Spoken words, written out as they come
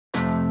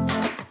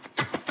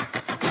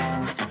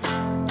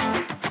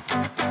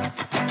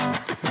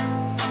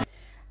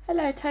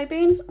Hello toe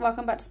beans,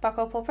 welcome back to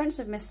Sparkle Paw Prints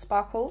with Miss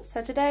Sparkle.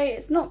 So today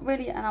it's not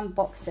really an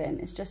unboxing,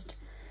 it's just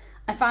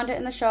I found it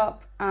in the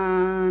shop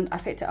and I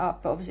picked it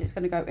up, but obviously it's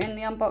going to go in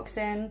the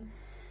unboxing.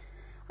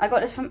 I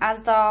got this from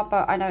Asda,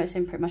 but I know it's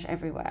in pretty much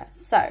everywhere.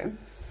 So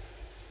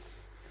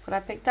what I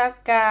picked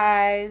up,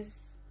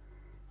 guys.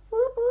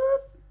 Whoop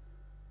whoop.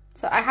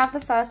 So I have the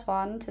first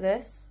one to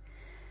this.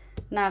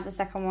 Now I have the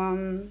second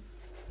one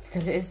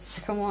because it is the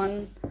second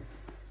one.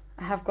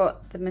 I have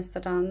got the mister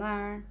down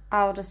there.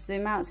 I'll just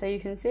zoom out so you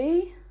can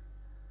see.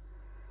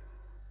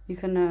 You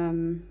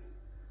can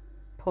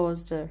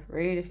pause to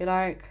read if you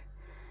like.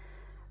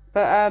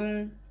 But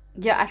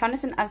yeah, I found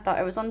this in Asda.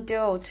 It was on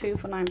deal, 2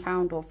 for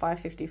 £9 or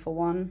 £5.50 for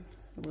one.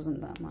 It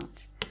wasn't that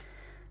much.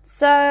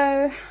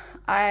 So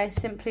I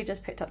simply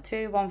just picked up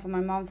two. One for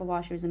my mum for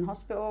while she was in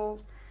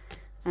hospital.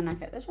 And I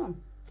get this one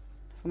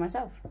for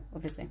myself,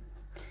 obviously.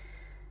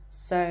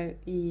 So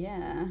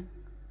yeah.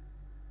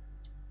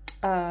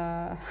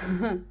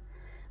 I'm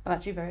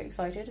actually very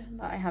excited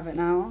that I have it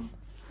now.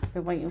 I've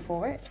been waiting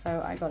for it,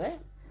 so I got it.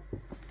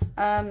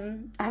 I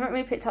haven't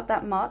really picked up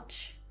that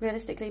much,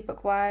 realistically,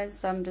 book-wise,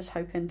 so I'm just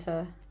hoping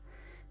to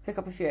pick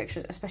up a few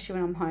extras, especially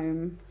when I'm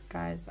home,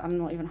 guys. I'm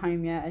not even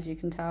home yet, as you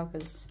can tell,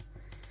 because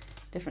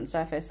different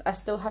surface. I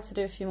still have to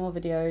do a few more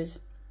videos,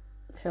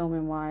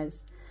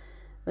 filming-wise.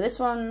 But this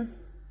one,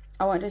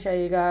 I wanted to show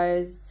you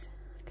guys,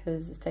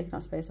 because it's taking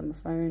up space on my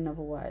phone,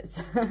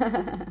 otherwise.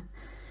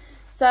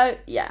 So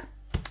yeah,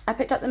 I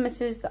picked up the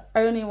missus, the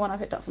only one I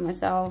picked up for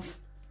myself.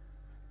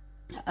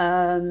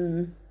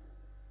 Yeah,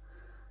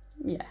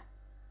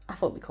 I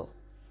thought it'd be cool.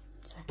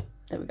 So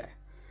there we go.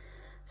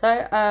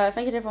 So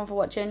thank you to everyone for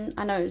watching.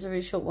 I know it was a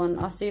really short one.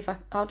 I'll see if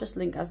I'll just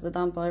link Asda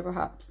down below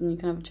perhaps, and you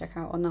can have a check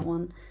out on that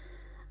one.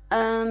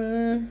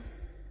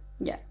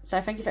 Yeah,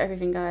 so thank you for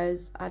everything,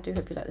 guys. I do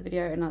hope you liked the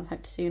video, and I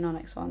hope to see you in our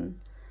next one.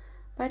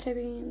 Bye, toe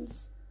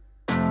beans.